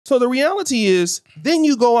So the reality is, then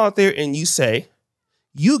you go out there and you say,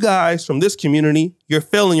 you guys from this community, you're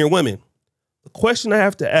failing your women. The question I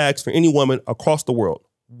have to ask for any woman across the world,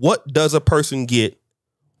 what does a person get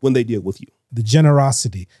when they deal with you? The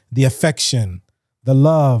generosity, the affection, the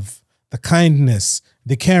love, the kindness,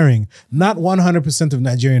 the caring. Not 100% of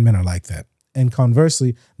Nigerian men are like that. And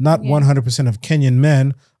conversely, not 100% of Kenyan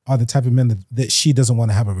men are the type of men that she doesn't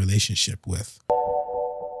want to have a relationship with.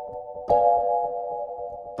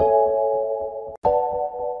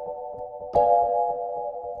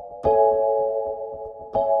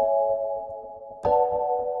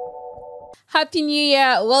 Happy New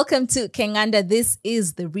Year. Welcome to Kenganda. This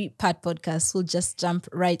is the Repart podcast. We'll just jump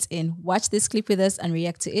right in. Watch this clip with us and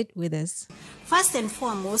react to it with us. First and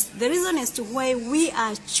foremost, the reason as to why we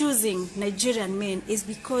are choosing Nigerian men is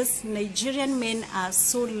because Nigerian men are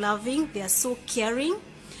so loving, they are so caring.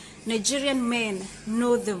 Nigerian men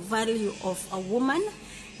know the value of a woman.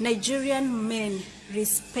 Nigerian men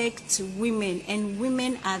respect women, and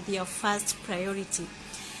women are their first priority.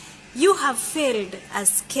 You have failed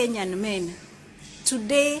as Kenyan men.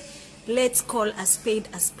 Today, let's call a spade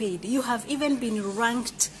a spade. You have even been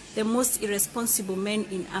ranked the most irresponsible men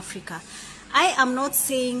in Africa. I am not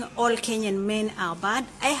saying all Kenyan men are bad.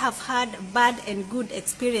 I have had bad and good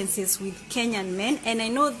experiences with Kenyan men, and I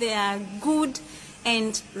know there are good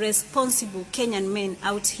and responsible Kenyan men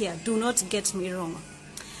out here. Do not get me wrong.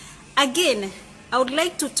 Again, I would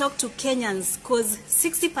like to talk to Kenyans because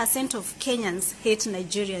 60% of Kenyans hate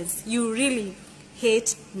Nigerians. You really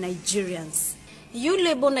hate Nigerians. You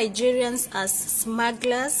label Nigerians as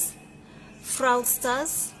smugglers,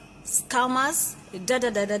 fraudsters, scammers,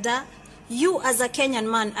 da-da-da-da-da. You as a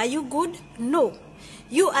Kenyan man, are you good? No.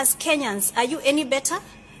 You as Kenyans, are you any better?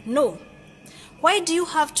 No. Why do you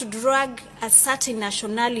have to drag a certain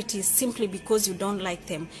nationality simply because you don't like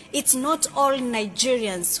them? It's not all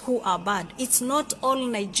Nigerians who are bad. It's not all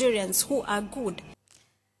Nigerians who are good.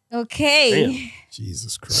 Okay. Damn.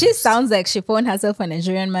 Jesus Christ. She sounds like she found herself a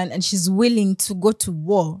Nigerian man and she's willing to go to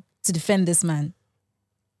war to defend this man.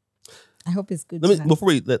 I hope it's good. Before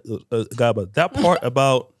we let guy about that part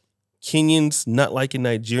about Kenyans not liking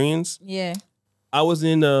Nigerians. Yeah. I was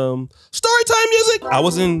in Storytime Music. I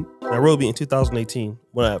was in Nairobi in 2018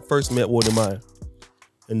 when I first met one of mine.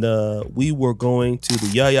 And we were going to the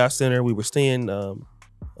Yaya Center. We were staying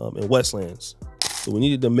in Westlands. So we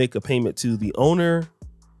needed to make a payment to the owner.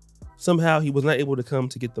 Somehow he was not able to come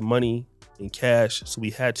to get the money in cash. So we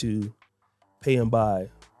had to pay him by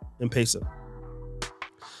M-Pesa.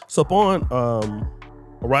 So upon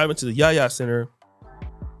arriving to the Yaya Center,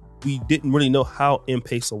 we didn't really know how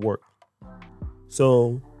M-Pesa worked.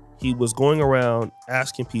 So he was going around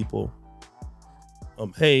asking people,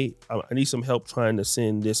 hey, I need some help trying to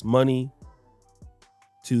send this money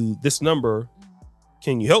to this number.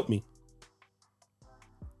 Can you help me?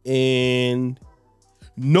 And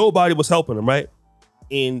nobody was helping him, right?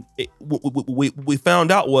 And we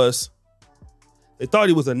found out was they thought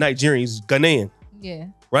he was a Nigerian, he's Ghanaian. Yeah.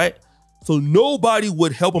 Right? So nobody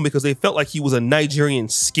would help him because they felt like he was a Nigerian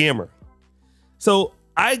scammer. So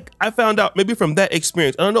I found out maybe from that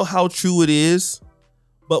experience, I don't know how true it is,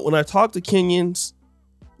 but when I talk to Kenyans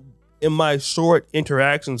in my short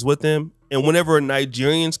interactions with them, and whenever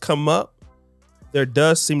Nigerians come up, there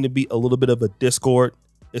does seem to be a little bit of a discord,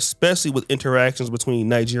 especially with interactions between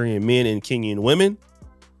Nigerian men and Kenyan women.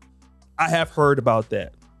 I have heard about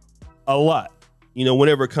that a lot,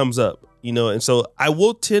 whenever it comes up, and so I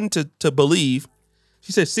will tend to believe,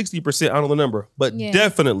 she said 60%, I don't know the number, but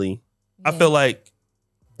definitely I feel like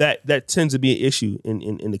that tends to be an issue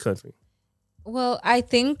in the country. Well, I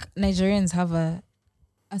think Nigerians have a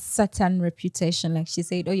certain reputation. Like she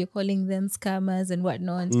said, oh, you're calling them scammers and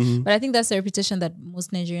whatnot. Mm-hmm. But I think that's the reputation that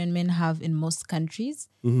most Nigerian men have in most countries.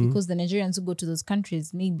 Mm-hmm. Because the Nigerians who go to those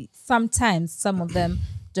countries, maybe sometimes some of them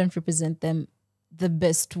don't represent them the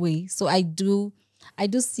best way. So I do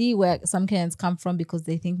see where some Kenyans come from because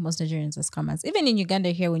they think most Nigerians are scammers. Even in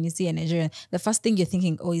Uganda here, when you see a Nigerian, the first thing you're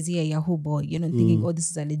thinking, oh, is he a Yahoo boy? You're not thinking, oh, this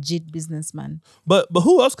is a legit businessman. But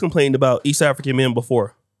who else complained about East African men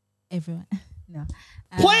before? Everyone. No.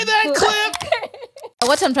 Play that clip!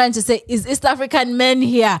 What I'm trying to say is East African men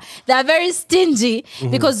here, they're very stingy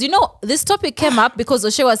because, this topic came up because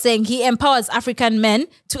O'Shea was saying he empowers African men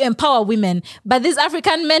to empower women. But these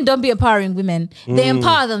African men don't be empowering women. They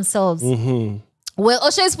empower themselves. Well,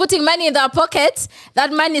 O'Shea is putting money in their pocket.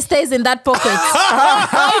 That money stays in that pocket. It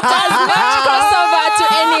does not cross over to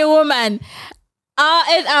any woman.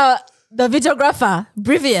 the videographer,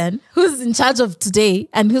 Brivian, who's in charge of today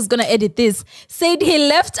and who's going to edit this, said he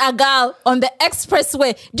left a girl on the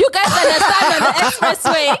expressway. Do you guys understand on the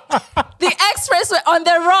expressway? The expressway on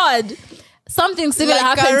the road. Something similar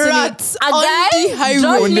Like happened a to rat me. A on guy the highway.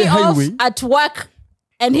 dropped On me the off highway. at work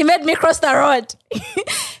and he made me cross the road.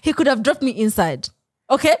 He could have dropped me inside.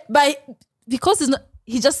 Okay? But because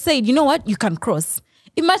he just said, you know what? You can cross.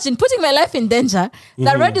 Imagine putting my life in danger.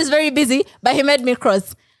 The road is very busy, but he made me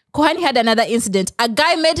cross. Kohani had another incident. A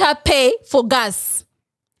guy made her pay for gas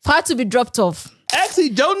for her to be dropped off. Actually,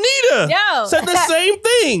 Jonita Yo. said the same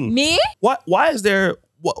thing. Me? Why is there?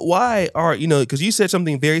 Why are because you said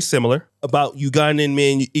something very similar about Ugandan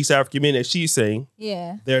men, East African men, that she's saying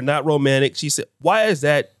Yeah. they're not romantic. She said, why is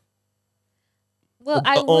that Well,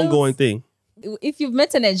 an ongoing thing? If you've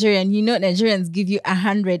met a Nigerian, you know Nigerians give you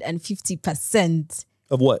 150%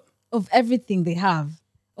 Of what? of everything they have.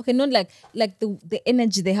 Okay, not like the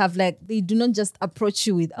energy they have. Like they do not just approach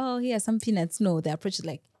you with, oh, here's some peanuts. No, they approach you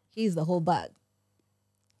like, here's the whole bag.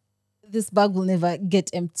 This bag will never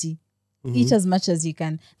get empty. Eat as much as you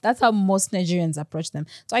can. That's how most Nigerians approach them.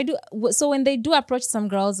 So when they do approach some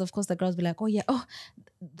girls, of course the girls be like, oh yeah,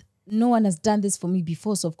 no one has done this for me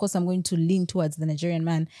before, so of course I'm going to lean towards the Nigerian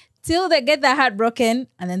man till they get their heart broken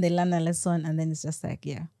and then they learn a lesson and then it's just like,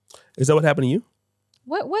 yeah. Is that what happened to you?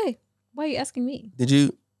 What? Why are you asking me? Did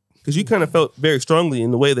you? Because you kind of felt very strongly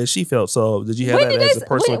in the way that she felt. So did you have that as a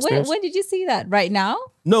personal experience? When did you see that? Right now?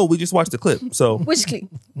 No, we just watched the clip. So Which clip?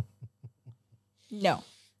 No.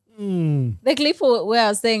 The clip where I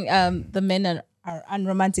was saying the men are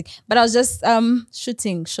unromantic, but I was just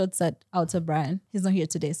shooting shots at Outer Brian. He's not here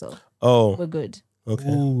today, so we're good. Okay.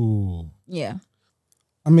 Ooh. Yeah.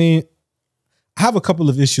 I mean, I have a couple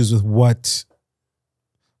of issues with what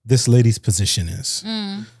this lady's position is.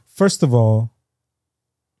 First of all,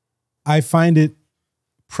 I find it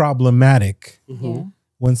problematic Yeah.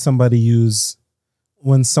 when someone uses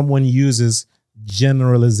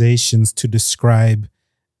generalizations to describe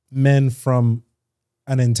men from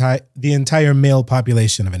the entire male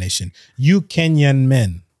population of a nation. You Kenyan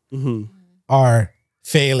men are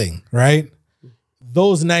failing, right?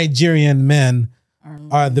 Those Nigerian men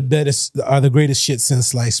are the greatest shit since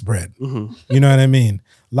sliced bread. You know what I mean?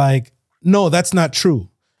 Like, no, that's not true.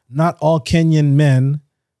 Not all Kenyan men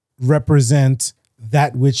represent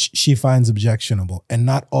that which she finds objectionable, and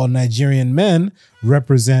not all Nigerian men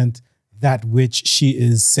represent that which she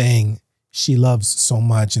is saying she loves so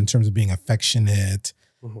much in terms of being affectionate,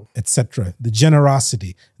 etc. The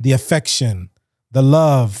generosity, the affection, the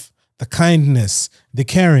love, the kindness, the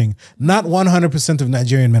caring. Not 100% of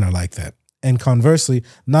Nigerian men are like that. And conversely,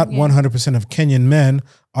 not 100% of Kenyan men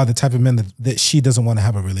are the type of men that she doesn't want to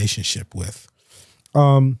have a relationship with.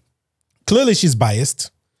 Clearly she's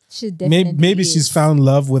biased. She definitely Maybe is. she's found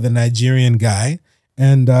love with a Nigerian guy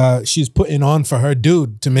and she's putting on for her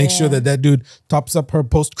dude to make sure that dude tops up her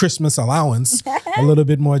post-Christmas allowance a little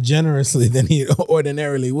bit more generously than he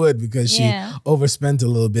ordinarily would because she overspent a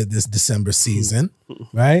little bit this December season,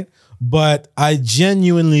 right? But I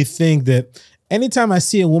genuinely think that anytime I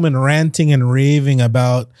see a woman ranting and raving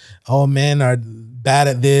about, oh, men are bad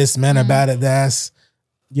at this, men are bad at that,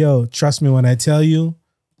 yo, trust me when I tell you,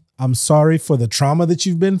 I'm sorry for the trauma that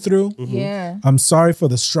you've been through. Yeah. I'm sorry for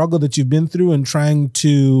the struggle that you've been through and trying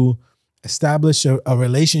to establish a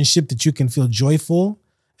relationship that you can feel joyful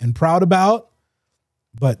and proud about.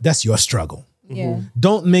 But that's your struggle. Yeah.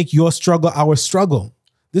 Don't make your struggle our struggle.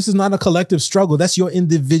 This is not a collective struggle. That's your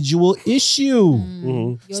individual issue.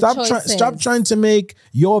 Your Stop choices. trying to make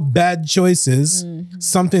your bad choices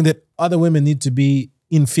something that other women need to be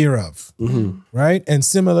in fear of, right? And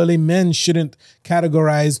similarly, men shouldn't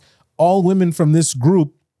categorize all women from this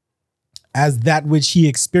group as that which he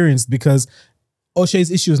experienced because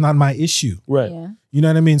O'Shea's issue is not my issue. Right. Yeah. You know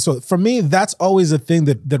what I mean? So for me, that's always a thing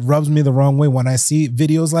that rubs me the wrong way when I see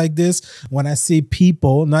videos like this, when I see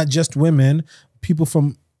people, not just women, people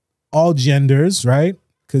from all genders, right?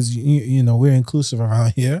 Because, you know, we're inclusive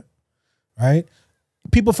around here, right?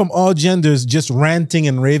 People from all genders just ranting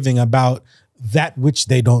and raving about that which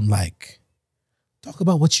they don't like. Talk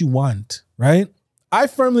about what you want, right? I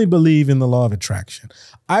firmly believe in the law of attraction.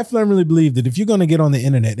 I firmly believe that if you're going to get on the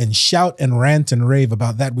internet and shout and rant and rave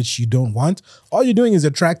about that which you don't want, all you're doing is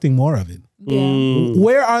attracting more of it. Yeah.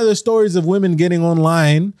 Where are the stories of women getting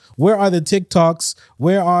online? Where are the TikToks?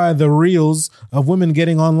 Where are the reels of women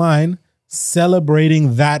getting online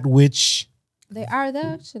celebrating that which... They are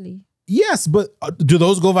there actually. Yes, but do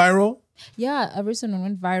those go viral? Yeah, a recent one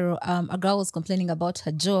went viral. A girl was complaining about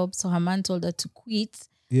her job, so her man told her to quit,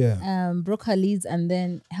 Yeah. broke her leads, and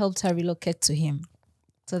then helped her relocate to him.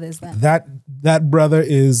 So there's that. That brother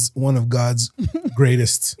is one of God's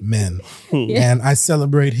greatest men. And I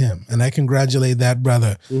celebrate him. And I congratulate that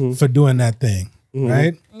brother for doing that thing.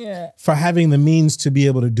 Right? Yeah. For having the means to be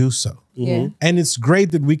able to do so. Yeah. And it's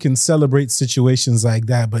great that we can celebrate situations like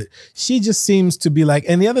that. But she just seems to be like,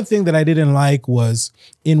 and the other thing that I didn't like was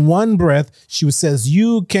in one breath, she says,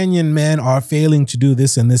 you Kenyan men are failing to do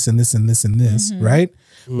this and this and this and this and this, right?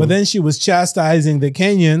 But then she was chastising the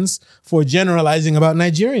Kenyans for generalizing about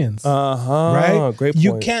Nigerians. Right? Great point.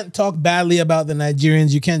 You can't talk badly about the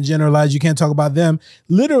Nigerians. You can't generalize. You can't talk about them.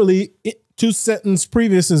 Literally, two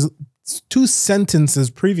sentences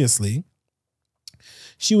previously,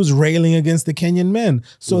 she was railing against the Kenyan men.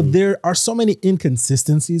 So there are so many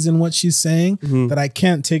inconsistencies in what she's saying that I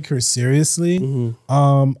can't take her seriously.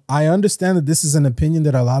 I understand that this is an opinion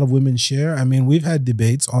that a lot of women share. I mean, we've had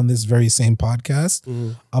debates on this very same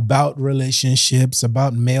podcast about relationships,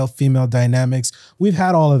 about male-female dynamics. We've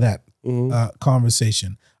had all of that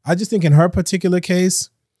conversation. I just think in her particular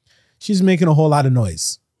case, she's making a whole lot of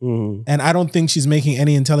noise. And I don't think she's making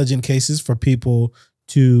any intelligent cases for people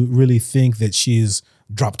to really think that she's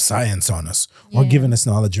dropped science on us or given us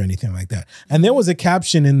knowledge or anything like that. And there was a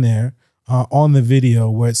caption in there on the video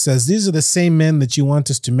where it says, these are the same men that you want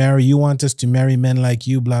us to marry. You want us to marry men like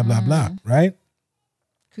you, blah, blah, blah, right?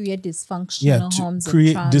 Create dysfunctional homes create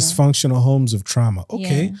of trauma. dysfunctional homes of trauma.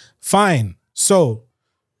 Okay, fine. So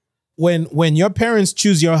when your parents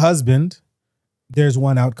choose your husband, there's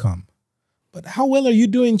one outcome. But how well are you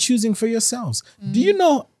doing choosing for yourselves? Do you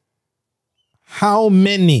know how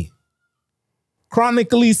many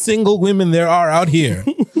chronically single women there are out here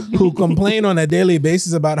who complain on a daily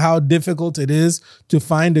basis about how difficult it is to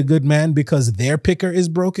find a good man because their picker is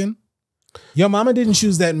broken? Your mama didn't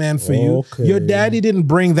choose that man for you. Your daddy didn't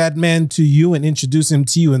bring that man to you and introduce him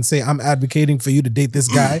to you and say, I'm advocating for you to date this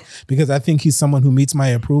guy because I think he's someone who meets my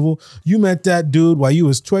approval. You met that dude while you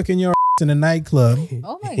was twerking your in a nightclub,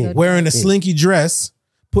 Oh my God. wearing a slinky dress,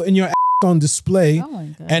 putting your on display. Oh my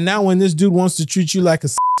God. And now when this dude wants to treat you like a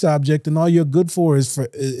sex object and all you're good for is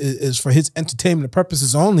for his entertainment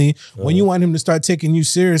purposes only, when you want him to start taking you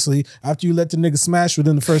seriously after you let the nigga smash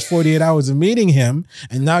within the first 48 hours of meeting him,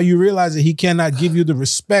 and now you realize that he cannot give you the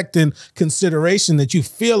respect and consideration that you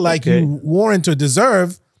feel like you warrant or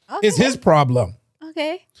deserve, is his problem.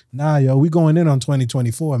 Okay. Nah, yo, we going in on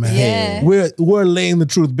 2024, man. Yeah. We're laying the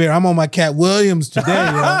truth bare. I'm on my Cat Williams today,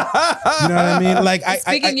 yo. You know what I mean? Like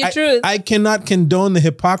Speaking your truth. I cannot condone the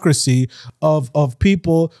hypocrisy of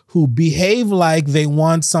people who behave like they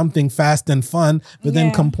want something fast and fun, but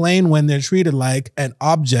then complain when they're treated like an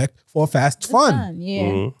object for fast fun.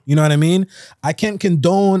 Yeah. You know what I mean? I can't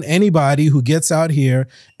condone anybody who gets out here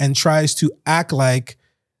and tries to act like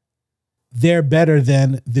they're better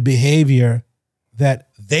than the behavior that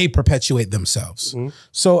they perpetuate themselves.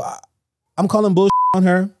 So I'm calling bullshit on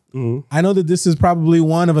her. I know that this is probably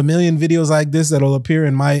one of a million videos like this that'll appear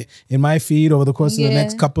in my feed over the course of the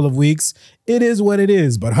next couple of weeks. It is what it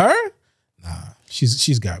is. But her, nah,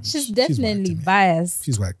 she's garbage. She's definitely biased.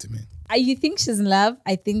 She's whack to me. You think she's in love?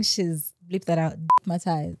 I think she's, bleep that out,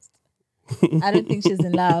 digmatized. I don't think she's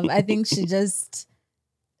in love. I think she's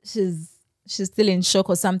still in shock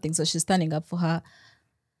or something. So she's standing up for her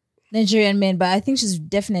Nigerian men, but I think she's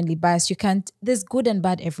definitely biased. There's good and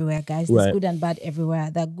bad everywhere, guys. There's good and bad everywhere.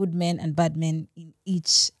 There are good men and bad men in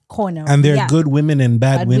each corner. And there are good women and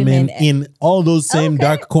bad women in all those same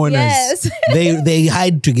dark corners. Yes. They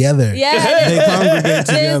hide together. Yeah. They congregate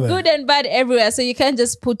together. There's good and bad everywhere. So you can't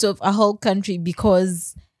just put off a whole country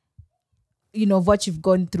because, you know, of what you've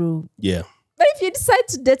gone through. Yeah. But if you decide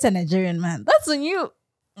to date a Nigerian man, that's on you.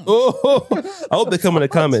 Oh, I hope they come in the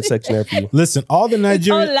comment section after you. Listen, all the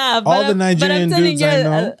Nigerian dudes I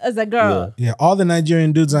know, as a girl, all the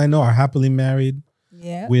Nigerian dudes I know are happily married,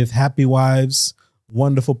 with happy wives,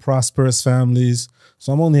 wonderful, prosperous families.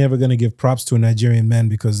 So I'm only ever going to give props to a Nigerian man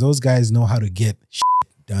because those guys know how to get shit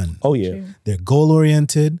done. Oh yeah, True. They're goal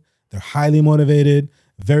oriented, they're highly motivated,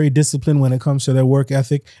 very disciplined when it comes to their work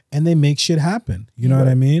ethic, and they make shit happen. You know what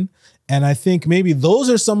I mean? And I think maybe those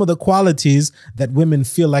are some of the qualities that women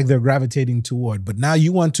feel like they're gravitating toward. But now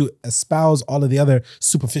you want to espouse all of the other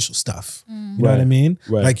superficial stuff. You know what I mean?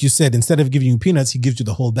 Right. Like you said, instead of giving you peanuts, he gives you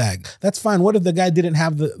the whole bag. That's fine. What if the guy didn't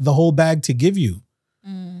have the whole bag to give you?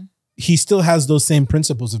 He still has those same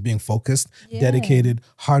principles of being focused, dedicated,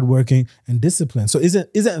 hardworking, and disciplined. So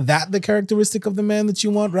isn't that the characteristic of the man that you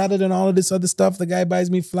want rather than all of this other stuff? The guy buys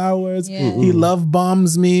me flowers. He love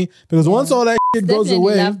bombs me. Because once all that shit goes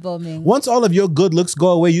away, once all of your good looks go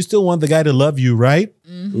away, you still want the guy to love you, right?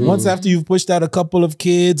 Once after you've pushed out a couple of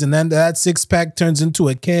kids, and then that 6-pack turns into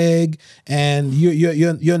a keg, and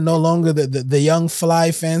you're no longer the young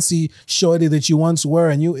fly fancy shorty that you once were,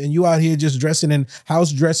 and you out here just dressing in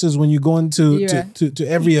house dresses when you go into to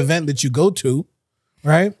every event that you go to,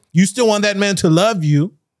 right? You still want that man to love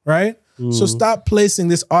you, right? So stop placing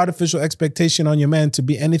this artificial expectation on your man to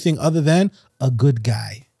be anything other than a good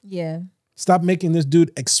guy. Yeah. Stop making this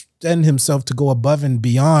dude extend himself to go above and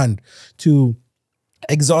beyond, to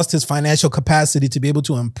exhaust his financial capacity to be able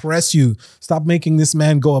to impress you. Stop making this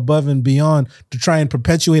man go above and beyond to try and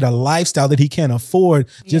perpetuate a lifestyle that he can't afford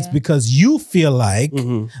just because you feel like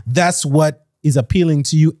that's what is appealing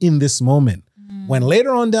to you in this moment. When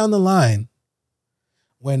later on down the line,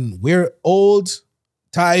 when we're old,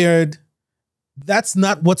 tired, that's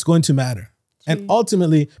not what's going to matter. And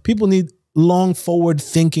ultimately, people need long forward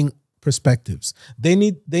thinking perspectives. They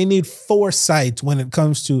need foresight when it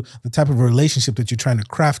comes to the type of relationship that you're trying to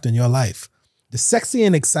craft in your life. The sexy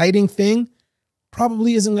and exciting thing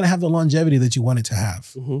probably isn't going to have the longevity that you want it to have.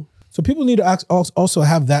 So people need to also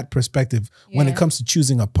have that perspective when it comes to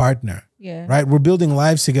choosing a partner. Right? We're building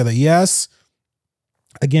lives together. Yes.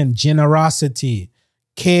 Again, generosity,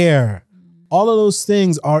 care, all of those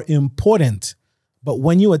things are important. But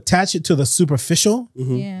when you attach it to the superficial,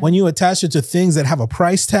 when you attach it to things that have a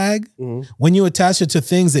price tag, when you attach it to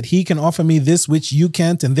things that he can offer me this, which you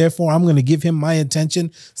can't, and therefore I'm going to give him my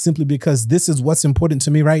attention simply because this is what's important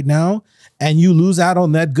to me right now, and you lose out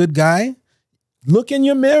on that good guy, look in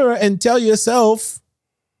your mirror and tell yourself,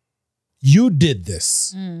 you did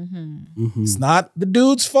this. It's not the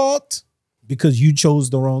dude's fault because you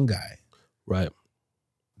chose the wrong guy. Right.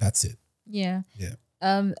 That's it. Yeah.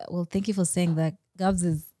 Well, thank you for saying that. Gabs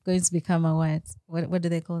is going to become a what do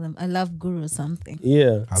they call them? A love guru or something.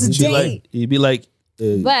 Yeah. He'd be like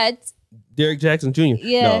but Derek Jackson Jr.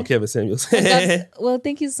 Yeah. No, Kevin Samuels. Well,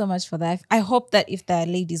 thank you so much for that. I hope that if the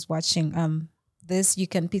ladies watching this, you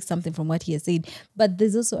can pick something from what he has said. But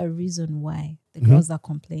there's also a reason why the girls are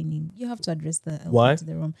complaining. You have to address the why to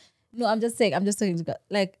the room. No, I'm just talking to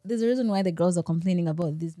like there's a reason why the girls are complaining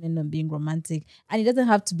about these men not being romantic. And it doesn't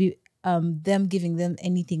have to be them giving them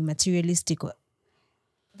anything materialistic or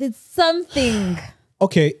there's something.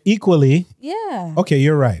 Okay, equally. Yeah. Okay,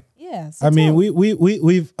 you're right. Yeah. I mean,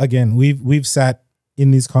 we've sat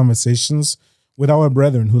in these conversations with our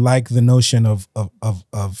brethren who like the notion of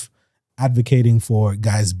advocating for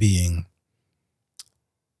guys being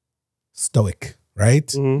stoic, right?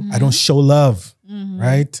 I don't show love,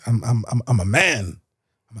 right? I'm a man.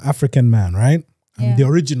 I'm an African man, right? I'm the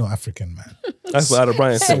original African man. That's what Ada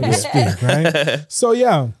Bryant said. So to speak, right? So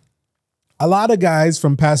yeah, a lot of guys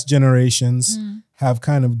from past generations have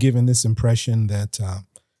kind of given this impression that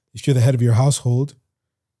if you're the head of your household,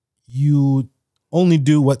 you only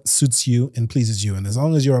do what suits you and pleases you. And as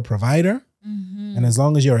long as you're a provider and as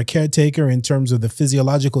long as you're a caretaker in terms of the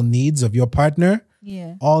physiological needs of your partner,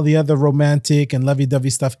 all the other romantic and lovey-dovey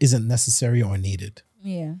stuff isn't necessary or needed.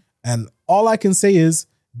 Yeah. And all I can say is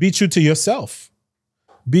be true to yourself.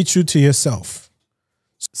 Be true to yourself.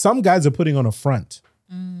 Some guys are putting on a front.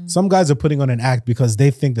 Some guys are putting on an act because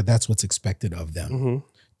they think that that's what's expected of them.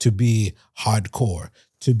 To be hardcore,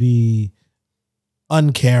 to be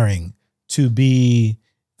uncaring, to be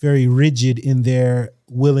very rigid in their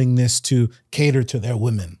willingness to cater to their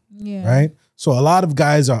women. Right? So a lot of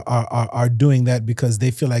guys are doing that because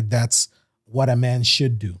they feel like that's what a man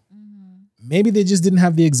should do. Maybe they just didn't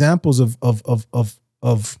have the examples of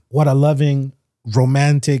what a loving,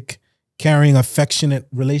 romantic, caring, affectionate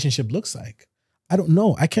relationship looks like. I don't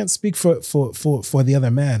know. I can't speak for the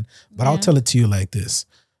other man, but I'll tell it to you like this.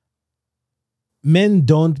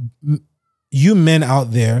 You men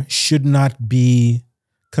out there should not be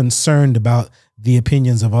concerned about the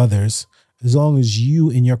opinions of others as long as you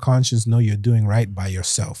in your conscience know you're doing right by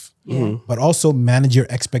yourself. But also manage your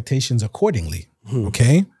expectations accordingly.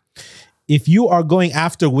 Okay? If you are going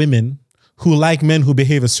after women who like men who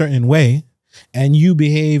behave a certain way and you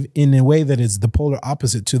behave in a way that is the polar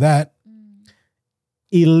opposite to that,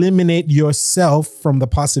 eliminate yourself from the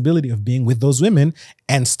possibility of being with those women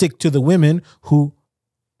and stick to the women who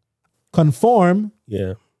conform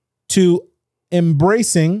to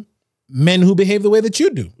embracing men who behave the way that you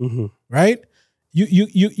do. Right?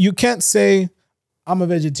 You can't say, I'm a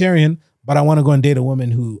vegetarian, but I want to go and date a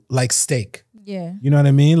woman who likes steak. You know what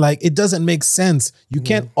I mean? Like, it doesn't make sense. You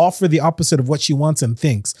can't offer the opposite of what she wants and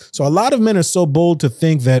thinks. So a lot of men are so bold to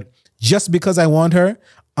think that just because I want her,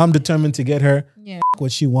 I'm determined to get her.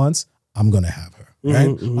 What she wants, I'm going to have her. Right?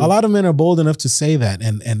 A lot of men are bold enough to say that,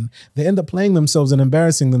 and they end up playing themselves and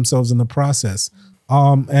embarrassing themselves in the process.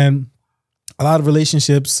 And a lot of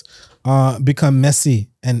relationships become messy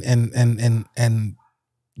and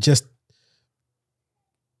just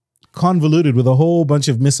convoluted with a whole bunch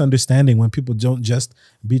of misunderstanding when people don't just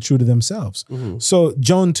be true to themselves. So,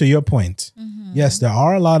 Joan, to your point, yes, there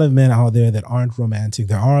are a lot of men out there that aren't romantic.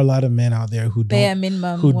 There are a lot of men out there who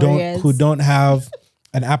don't have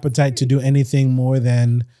an appetite to do anything more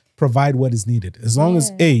than provide what is needed. As long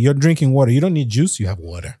as, hey, you're drinking water, you don't need juice, you have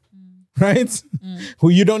water. Right?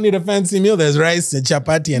 You don't need a fancy meal. There's rice and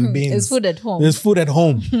chapati and beans. There's food at home. There's food at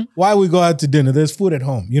home. Why we go out to dinner? There's food at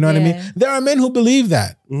home. You know what I mean? There are men who believe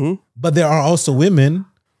that. But there are also women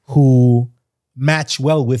who match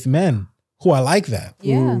well with men who are like that.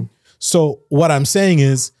 Yeah. So what I'm saying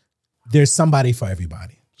is there's somebody for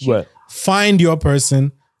everybody. Right. Find your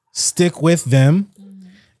person, stick with them,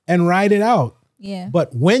 and ride it out. Yeah.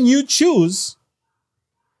 But when you choose,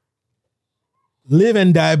 live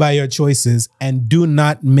and die by your choices and do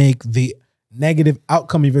not make the negative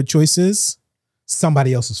outcome of your choices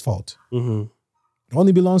somebody else's fault. It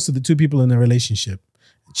only belongs to the two people in the relationship.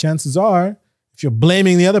 Chances are, if you're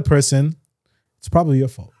blaming the other person, it's probably your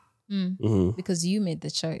fault. Because you made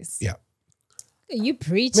the choice. Yeah. You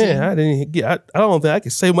preaching. Man, I don't think I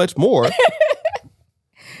can say much more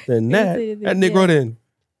than that. That nigga didn't.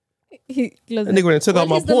 That nigga took out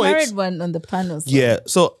my He's the points. married one on the panel. So. Yeah,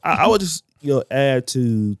 so I would just add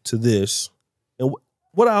to this, and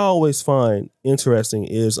what I always find interesting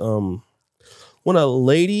is when a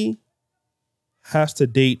lady has to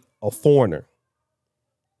date a foreigner,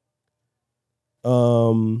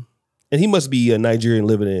 and he must be a Nigerian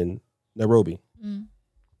living in Nairobi.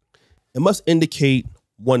 It must indicate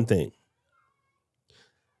one thing: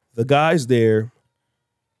 the guys there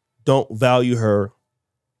don't value her,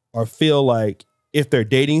 or feel like if they're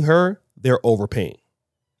dating her, they're overpaying.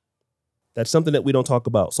 That's something that we don't talk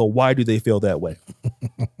about. So why do they feel that way?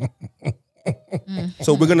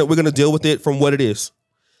 So we're gonna deal with it from what it is.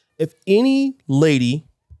 If any lady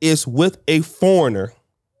is with a foreigner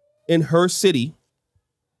in her city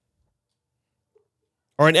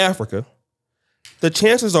or in Africa, the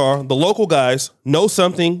chances are the local guys know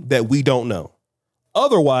something that we don't know.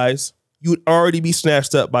 Otherwise, you would already be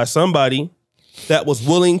snatched up by somebody that was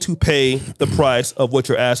willing to pay the price of what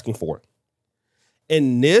you're asking for.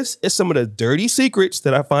 And this is some of the dirty secrets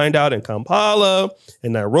that I find out in Kampala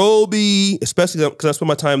and Nairobi, especially because I spend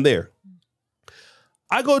my time there.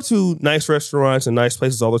 I go to nice restaurants and nice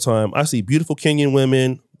places all the time. I see beautiful Kenyan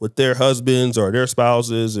women with their husbands or their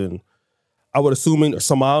spouses, and I would assume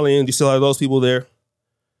Somalians, you still have those people there.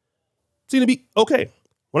 Seem to be okay.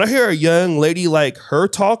 When I hear a young lady like her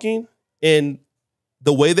talking and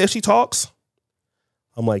the way that she talks,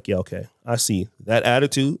 I'm like, yeah, okay. I see that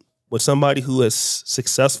attitude with somebody who is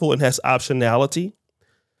successful and has optionality.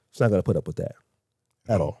 It's not going to put up with that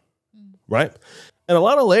at all. Right? And a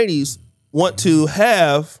lot of ladies want to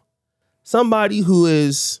have somebody who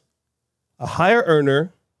is a higher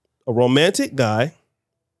earner, a romantic guy.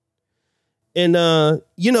 And,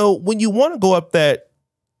 when you want to go up that,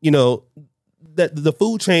 that the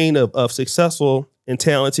food chain of successful and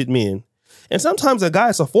talented men, and sometimes a guy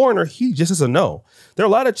is a foreigner, he just doesn't know. There are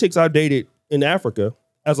a lot of chicks I dated in Africa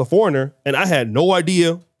as a foreigner, and I had no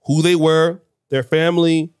idea who they were, their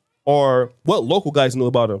family, or what local guys knew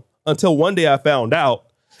about them until one day I found out,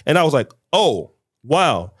 and I was like, oh,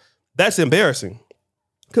 wow, that's embarrassing.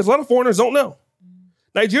 Because a lot of foreigners don't know.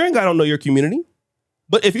 Nigerian guy don't know your community,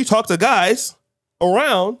 but if you talk to guys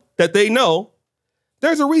around that they know,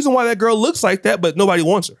 there's a reason why that girl looks like that, but nobody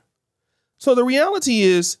wants her. So the reality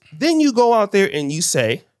is, then you go out there and you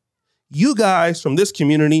say, you guys from this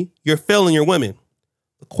community, you're failing your women.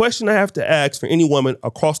 The question I have to ask for any woman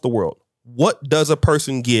across the world, what does a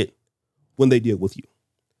person get when they deal with you?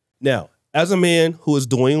 Now, as a man who is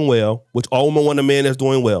doing well, which all women want a man that's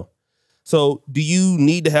doing well. So do you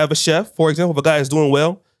need to have a chef? For example, if a guy is doing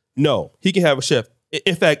well, no, he can have a chef.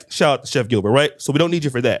 In fact, shout out to Chef Gilbert, right? So we don't need you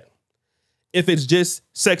for that. If it's just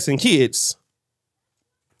sex and kids,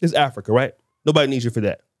 it's Africa, right? Nobody needs you for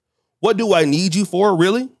that. What do I need you for,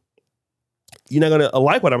 really? You're not going to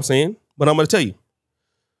like what I'm saying, but I'm going to tell you.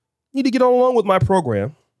 You need to get on along with my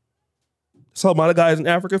program. So a lot of guys in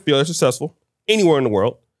Africa feel they're successful anywhere in the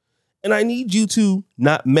world. And I need you to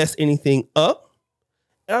not mess anything up.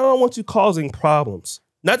 And I don't want you causing problems.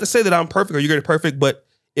 Not to say that I'm perfect or you're going to be perfect, but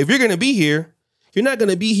if you're going to be here, you're not going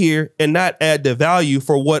to be here and not add the value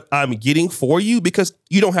for what I'm getting for you, because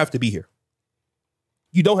you don't have to be here.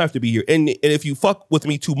 You don't have to be here. And if you fuck with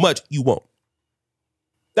me too much, you won't.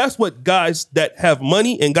 That's what guys that have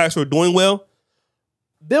money and guys who are doing well,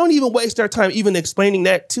 they don't even waste their time even explaining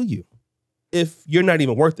that to you if you're not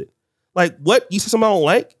even worth it. Like, what? You see something I don't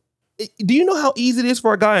like? Do you know how easy it is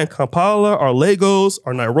for a guy in Kampala or Lagos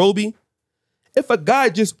or Nairobi? If a guy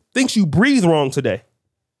just thinks you breathe wrong today,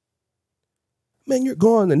 man, you're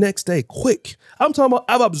gone the next day quick. I'm talking about,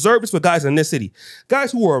 I've observed this with guys in this city.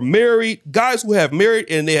 Guys who are married, guys who have married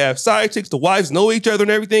and they have side chicks, the wives know each other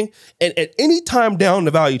and everything. And at any time down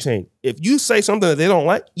the value chain, if you say something that they don't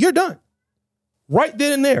like, you're done. Right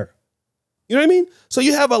then and there. You know what I mean? So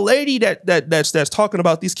you have a lady that's talking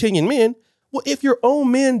about these Kenyan men. Well, if your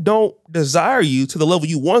own men don't desire you to the level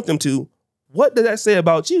you want them to, what does that say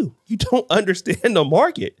about you? You don't understand the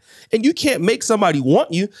market, and you can't make somebody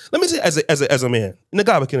want you. Let me say, as a man, and the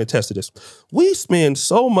guy can attest to this, we spend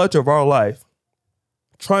so much of our life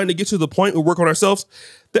trying to get to the point we work on ourselves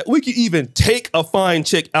that we can even take a fine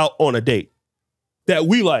chick out on a date that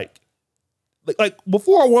we like. Like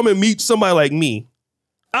before a woman meets somebody like me,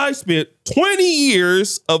 I spent 20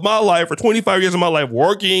 years of my life or 25 years of my life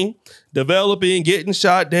working, developing, getting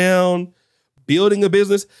shot down, building a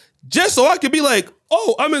business, just so I could be like,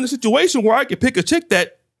 oh, I'm in a situation where I can pick a chick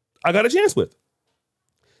that I got a chance with.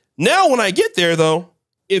 Now, when I get there, though,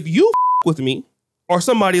 if you with me or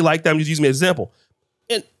somebody like that, I'm just using an example,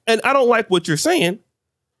 and I don't like what you're saying,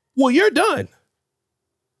 well, you're done.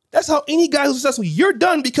 That's how any guy who's successful, you're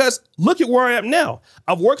done, because look at where I am now.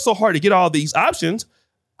 I've worked so hard to get all these options.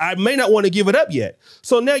 I may not want to give it up yet.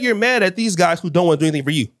 So now you're mad at these guys who don't want to do anything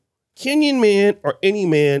for you. Kenyan man or any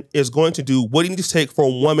man is going to do what he needs to take for a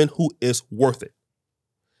woman who is worth it.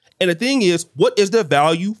 And the thing is, what is the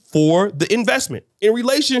value for the investment? In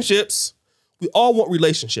relationships, we all want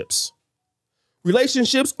relationships.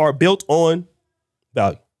 Relationships are built on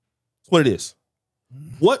value. That's what it is.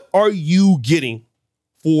 What are you getting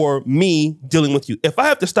for me dealing with you? If I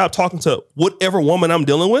have to stop talking to whatever woman I'm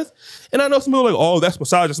dealing with, and I know some people are like, oh, that's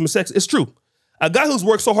misogynist, that's sex. It's true. A guy who's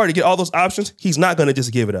worked so hard to get all those options, he's not going to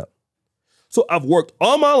just give it up. So I've worked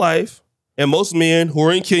all my life, and most men who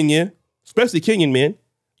are in Kenya, especially Kenyan men,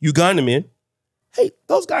 Ugandan men, hey,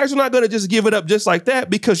 those guys are not going to just give it up just like that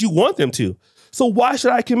because you want them to. So why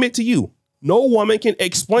should I commit to you? No woman can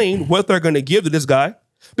explain what they're going to give to this guy.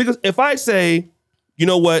 Because if I say, you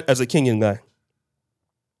know what, as a Kenyan guy,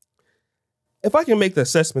 if I can make the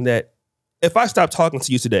assessment that if I stop talking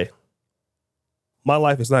to you today, my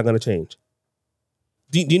life is not going to change.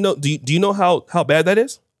 Do you know how bad that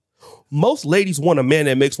is? Most ladies want a man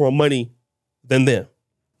that makes more money than them,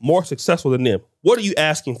 more successful than them. What are you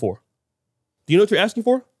asking for? Do you know what you're asking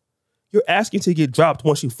for? You're asking to get dropped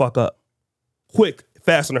once you fuck up. Quick,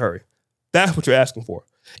 fast, in a hurry. That's what you're asking for.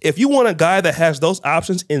 If you want a guy that has those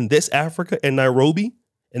options in this Africa and Nairobi,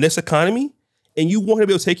 in this economy, and you want him to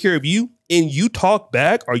be able to take care of you, and you talk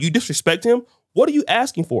back or you disrespect him, what are you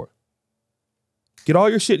asking for? Get all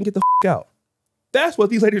your shit and get the fuck out. That's what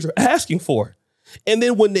these ladies are asking for. And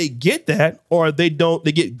then when they get that, or they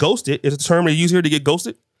get ghosted, is the term they use here, to get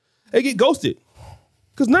ghosted? They get ghosted.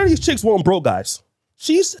 Because none of these chicks want broke guys.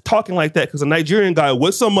 She's talking like that because a Nigerian guy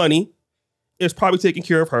with some money is probably taking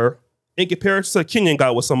care of her in comparison to a Kenyan guy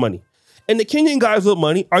with some money. And the Kenyan guys with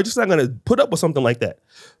money are just not going to put up with something like that.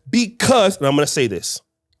 Because, and I'm going to say this,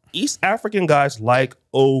 East African guys like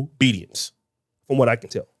obedience, from what I can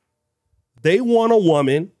tell. They want a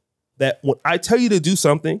woman that when I tell you to do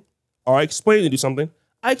something, or I explain to do something,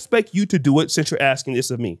 I expect you to do it since you're asking this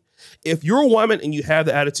of me. If you're a woman and you have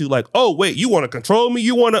the attitude like, oh, wait, you want to control me?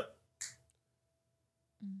 You want to...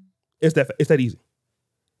 It's that easy.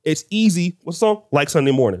 It's easy. What's the song? Like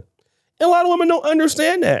Sunday Morning. And a lot of women don't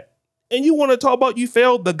understand that. And you want to talk about you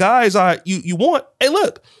failed the guys you want. Hey,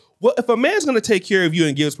 look, well, if a man's going to take care of you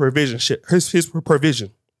and give his provision, his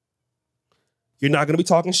provision, you're not going to be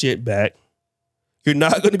talking shit back. You're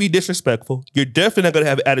not going to be disrespectful. You're definitely not going to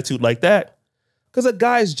have an attitude like that. Because a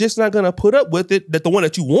guy's just not going to put up with it, that the one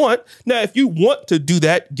that you want. Now, if you want to do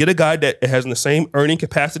that, get a guy that has the same earning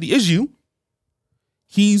capacity as you.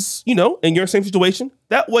 He's, in your same situation.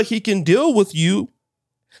 That way he can deal with you.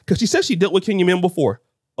 Because she said she dealt with Kenyan men before.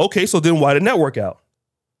 Okay, so then why didn't that work out?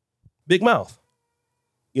 Big mouth.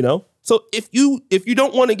 So if you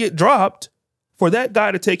don't want to get dropped, for that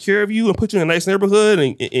guy to take care of you and put you in a nice neighborhood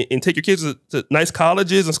and take your kids to nice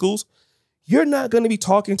colleges and schools, you're not going to be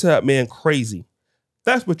talking to that man crazy.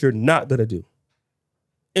 That's what you're not going to do.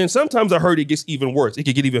 And sometimes I heard it gets even worse. It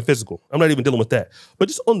could get even physical. I'm not even dealing with that. But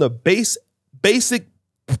just on the basic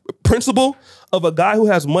principle of a guy who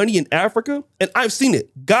has money in Africa, and I've seen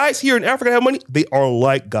it. Guys here in Africa have money. They are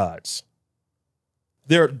like gods.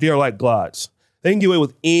 They're like gods. They can get away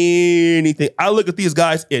with anything. I look at these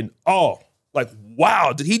guys in awe. Like,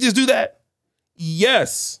 wow, did he just do that?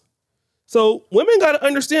 Yes. So women got to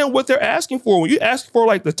understand what they're asking for. When you ask for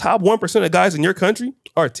like the top 1% of guys in your country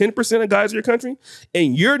or 10% of guys in your country,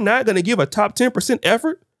 and you're not going to give a top 10%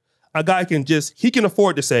 effort, a guy he can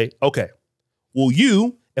afford to say, okay,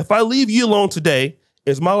 well, if I leave you alone today,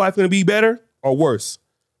 is my life going to be better or worse?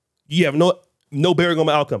 You have no bearing on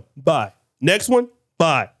my outcome. Bye. Next one,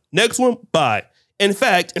 bye. Next one, bye. In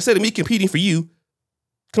fact, instead of me competing for you,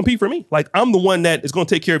 compete for me. Like, I'm the one that is going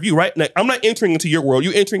to take care of you, right? Like, I'm not entering into your world.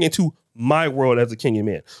 You're entering into my world as a Kenyan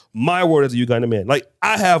man, my world as a Ugandan man. Like,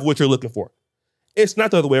 I have what you're looking for. It's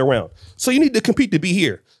not the other way around. So you need to compete to be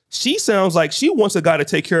here. She sounds like she wants a guy to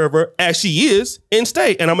take care of her as she is and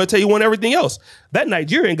stay. And I'm going to tell you one, everything else. That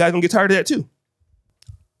Nigerian guy's going to get tired of that too.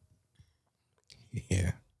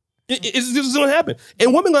 Yeah. It's just going to happen.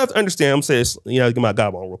 And women going to have to understand, I'm saying, get my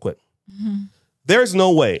gob on real quick. Mm-hmm. There's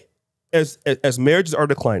no way, as marriages are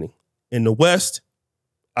declining in the West,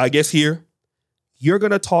 I guess here, you're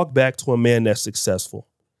going to talk back to a man that's successful,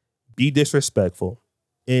 be disrespectful.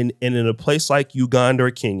 And in a place like Uganda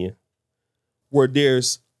or Kenya, where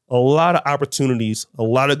there's a lot of opportunities, a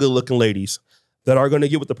lot of good looking ladies that are going to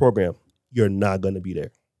get with the program, you're not going to be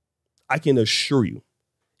there. I can assure you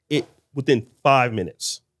it within 5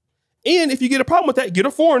 minutes. And if you get a problem with that, get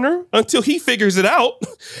a foreigner until he figures it out.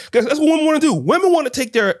 Because that's what women want to do. Women want to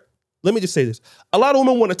take let me just say this. A lot of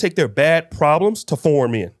women want to take their bad problems to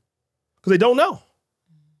foreign men because they don't know.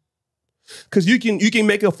 Because you can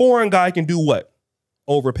make a foreign guy can do what?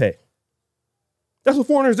 Overpay. That's what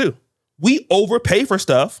foreigners do. We overpay for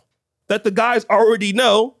stuff that the guys already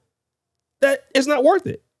know that it's not worth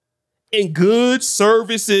it. In goods,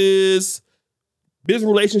 services, business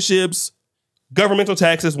relationships, governmental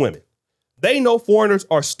taxes, women. They know foreigners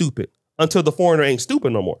are stupid until the foreigner ain't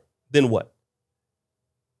stupid no more. Then what?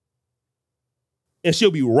 And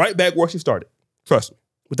she'll be right back where she started. Trust me,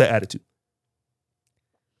 with that attitude.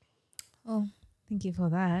 Oh, thank you for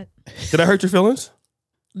that. Did I hurt your feelings?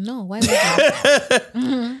 No, why would that?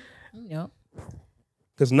 Mm-hmm. No.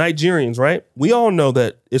 Because Nigerians, right? We all know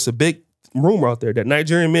that it's a big rumor out there that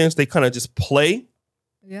Nigerian men, they kind of just play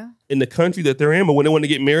in the country that they're in, but when they want to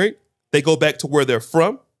get married, they go back to where they're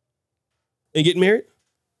from and get married.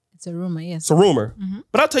 It's a rumor, yes. It's a rumor. Mm-hmm.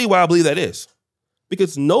 But I'll tell you why I believe that is.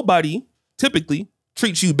 Because nobody typically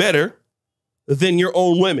treats you better than your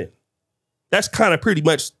own women. That's kind of pretty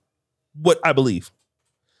much what I believe.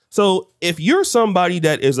 So if you're somebody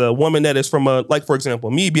that is a woman that is from like, for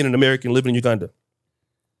example, me being an American living in Uganda,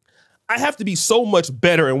 I have to be so much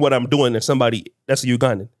better in what I'm doing than somebody that's a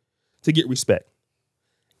Ugandan to get respect.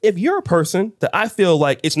 If you're a person that I feel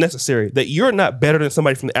like it's necessary that you're not better than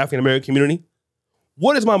somebody from the African-American community,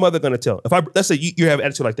 what is my mother going to tell? Let's say you have an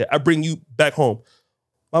attitude like that, I bring you back home.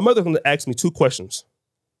 My mother's going to ask me 2 questions.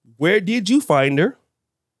 Where did you find her?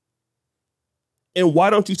 And why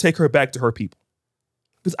don't you take her back to her people?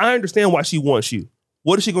 Because I understand why she wants you.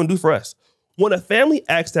 What is she going to do for us? When a family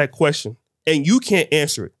asks that question and you can't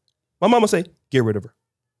answer it, my mama say, get rid of her.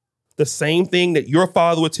 The same thing that your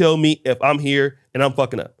father would tell me if I'm here and I'm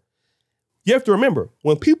fucking up. You have to remember,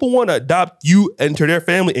 when people want to adopt you into their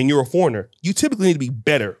family and you're a foreigner, you typically need to be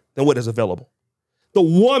better than what is available. The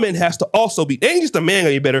woman has to also be, ain't just the man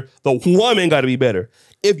gotta be better, the woman gotta be better.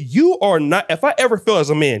 If I ever feel as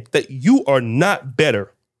a man that you are not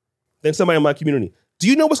better than somebody in my community, do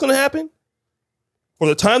you know what's gonna happen? For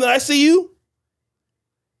the time that I see you,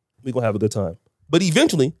 we're gonna have a good time. But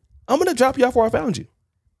eventually, I'm gonna drop you off where I found you.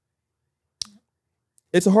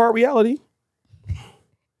 It's a hard reality.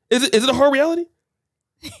 Is it a hard reality?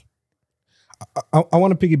 I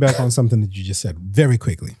want to piggyback on something that you just said very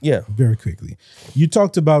quickly. Yeah. Very quickly. You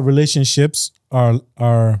talked about relationships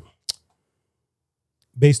are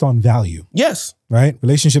based on value. Yes. Right?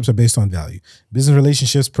 Relationships are based on value. Business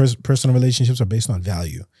relationships, personal relationships are based on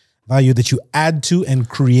value. Value that you add to and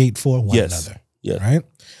create for one another. Yeah. Right?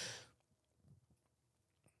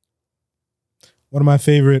 One of my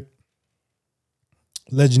favorite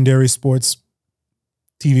legendary sports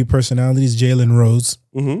TV personalities, Jalen Rose,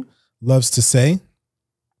 loves to say,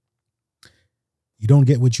 you don't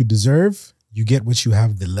get what you deserve, you get what you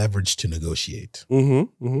have the leverage to negotiate.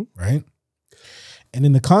 Right? And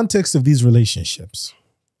in the context of these relationships,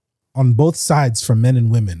 on both sides for men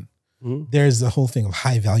and women, there's the whole thing of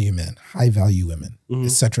high value men, high value women, et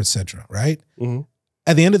cetera, right?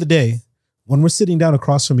 At the end of the day, when we're sitting down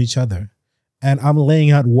across from each other and I'm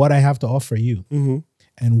laying out what I have to offer you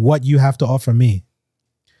and what you have to offer me,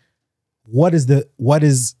 what is the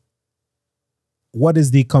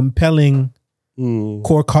compelling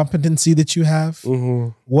core competency that you have?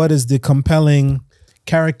 What is the compelling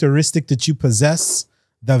characteristic that you possess?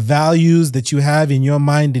 The values that you have in your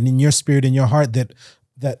mind and in your spirit and your heart that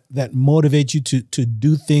that motivate you to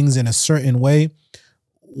do things in a certain way?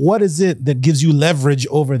 What is it that gives you leverage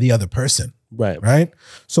over the other person? Right.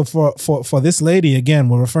 So for this lady, again,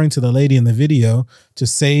 we're referring to the lady in the video, to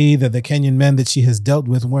say that the Kenyan men that she has dealt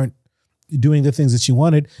with weren't doing the things that she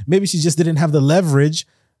wanted. Maybe she just didn't have the leverage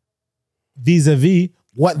vis-a-vis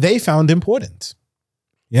what they found important.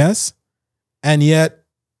 Yes. And yet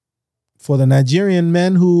for the Nigerian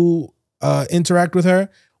men who interact with her,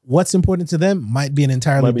 what's important to them might be an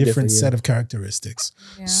entirely different set of characteristics.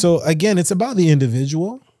 Yeah. So again, it's about the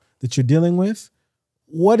individual that you're dealing with.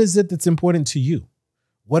 What is it that's important to you?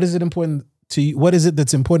 What is it important to you? What is it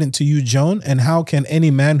that's important to you, Joan? And how can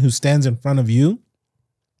any man who stands in front of you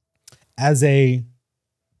as a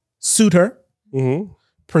suitor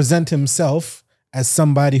present himself as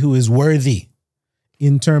somebody who is worthy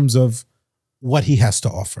in terms of what he has to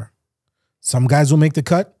offer? Some guys will make the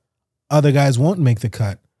cut. Other guys won't make the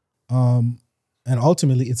cut. And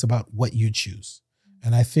ultimately, it's about what you choose.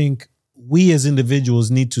 And I think we as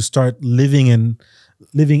individuals need to start living in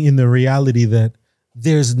the reality that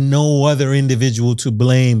there's no other individual to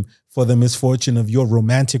blame for the misfortune of your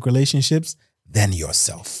romantic relationships than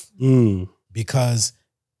yourself. Because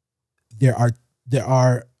there's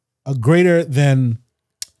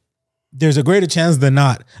a greater chance than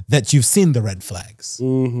not that you've seen the red flags,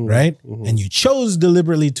 right? And you chose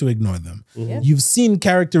deliberately to ignore them. You've seen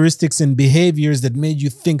characteristics and behaviors that made you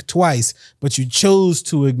think twice, but you chose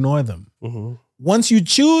to ignore them. Once you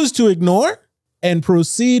choose to ignore and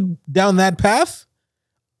proceed down that path,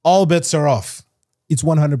 all bets are off. It's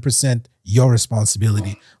 100% your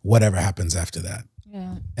responsibility, whatever happens after that.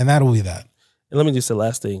 Yeah. And that'll be that. And let me just say the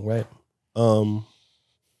last thing, right?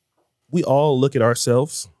 We all look at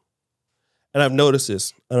ourselves, and I've noticed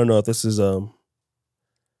this. I don't know if this is, I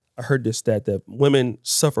heard this stat that women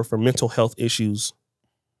suffer from mental health issues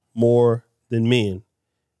more than men.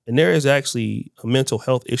 And there is actually a mental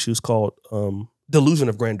health issues called delusion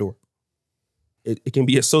of grandeur. It can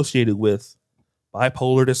be associated with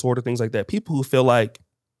bipolar disorder, things like that. People who feel like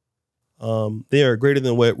they are greater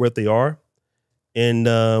than what they are. And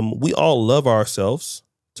we all love ourselves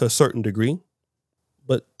to a certain degree.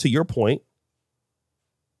 But to your point,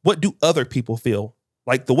 what do other people feel?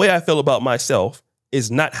 Like the way I feel about myself is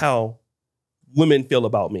not how women feel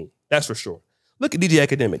about me. That's for sure. Look at DJ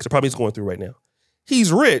Academics. The problem he's going through right now.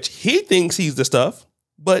 He's rich. He thinks he's the stuff,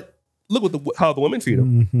 but look what how the women treat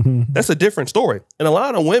him. That's a different story. And a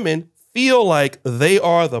lot of women feel like they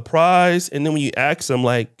are the prize. And then when you ask them,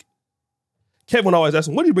 like, Kevin always asks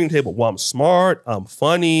them, what do you bring to the table? Well, I'm smart, I'm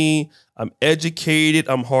funny, I'm educated,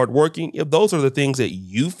 I'm hardworking. If those are the things that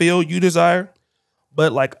you feel you desire.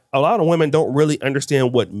 But like a lot of women don't really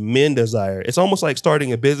understand what men desire. It's almost like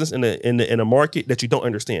starting a business in a market that you don't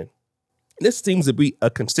understand. This seems to be a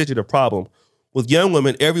constitutive problem with young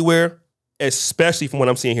women everywhere, especially from what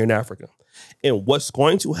I'm seeing here in Africa. And what's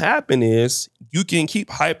going to happen is you can keep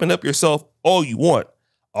hyping up yourself all you want.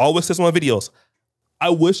 I always say in my videos, I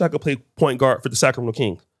wish I could play point guard for the Sacramento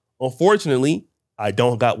Kings. Unfortunately, I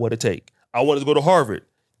don't got what it takes. I wanted to go to Harvard.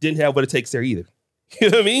 Didn't have what it takes there either. You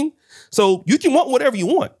know what I mean? So you can want whatever you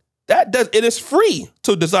want. It is free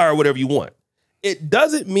to desire whatever you want. It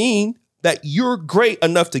doesn't mean that you're great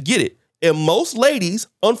enough to get it. And most ladies,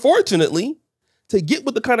 unfortunately, to get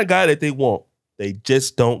with the kind of guy that they want, they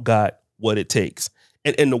just don't got what it takes.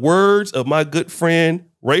 And in the words of my good friend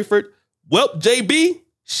Rayford, well, JB,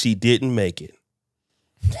 she didn't make it.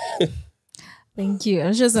 Thank you.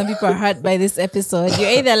 I'm sure some people are hurt by this episode.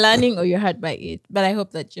 You're either learning or you're hurt by it. But I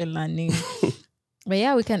hope that you're learning. But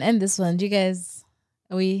yeah, we can end this one. Do you guys,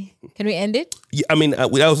 can we end it? Yeah, I mean,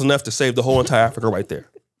 that was enough to save the whole entire Africa right there.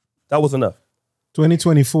 That was enough.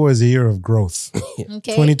 2024 is a year of growth.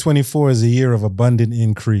 Okay. 2024 is a year of abundant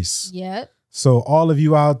increase. Yeah. So all of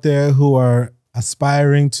you out there who are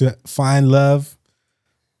aspiring to find love,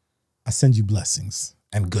 I send you blessings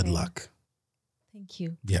and good luck. Thank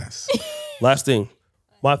you. Yes. Last thing.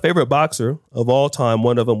 My favorite boxer of all time,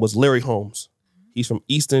 one of them was Larry Holmes. He's from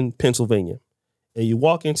Easton, Pennsylvania. And you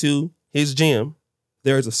walk into his gym,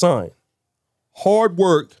 there is a sign. Hard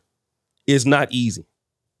work is not easy.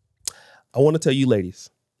 I want to tell you ladies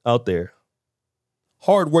out there,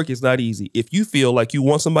 hard work is not easy. If you feel like you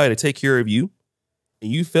want somebody to take care of you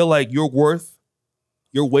and you feel like you're worth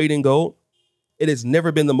your weight in gold, it has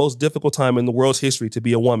never been the most difficult time in the world's history to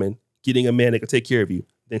be a woman getting a man that can take care of you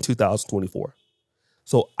than 2024.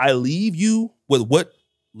 So I leave you with what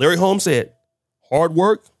Larry Holmes said. Hard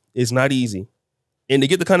work is not easy. And to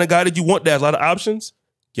get the kind of guy that you want that has a lot of options,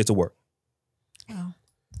 get to work. Oh.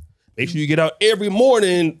 Make sure you get out every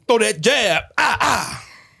morning, throw that jab.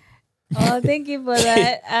 Oh, thank you for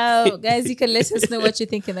that. Guys, you can let us know what you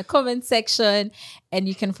think in the comment section, and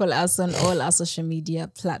you can follow us on all our social media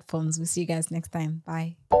platforms. We'll see you guys next time.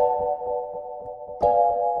 Bye.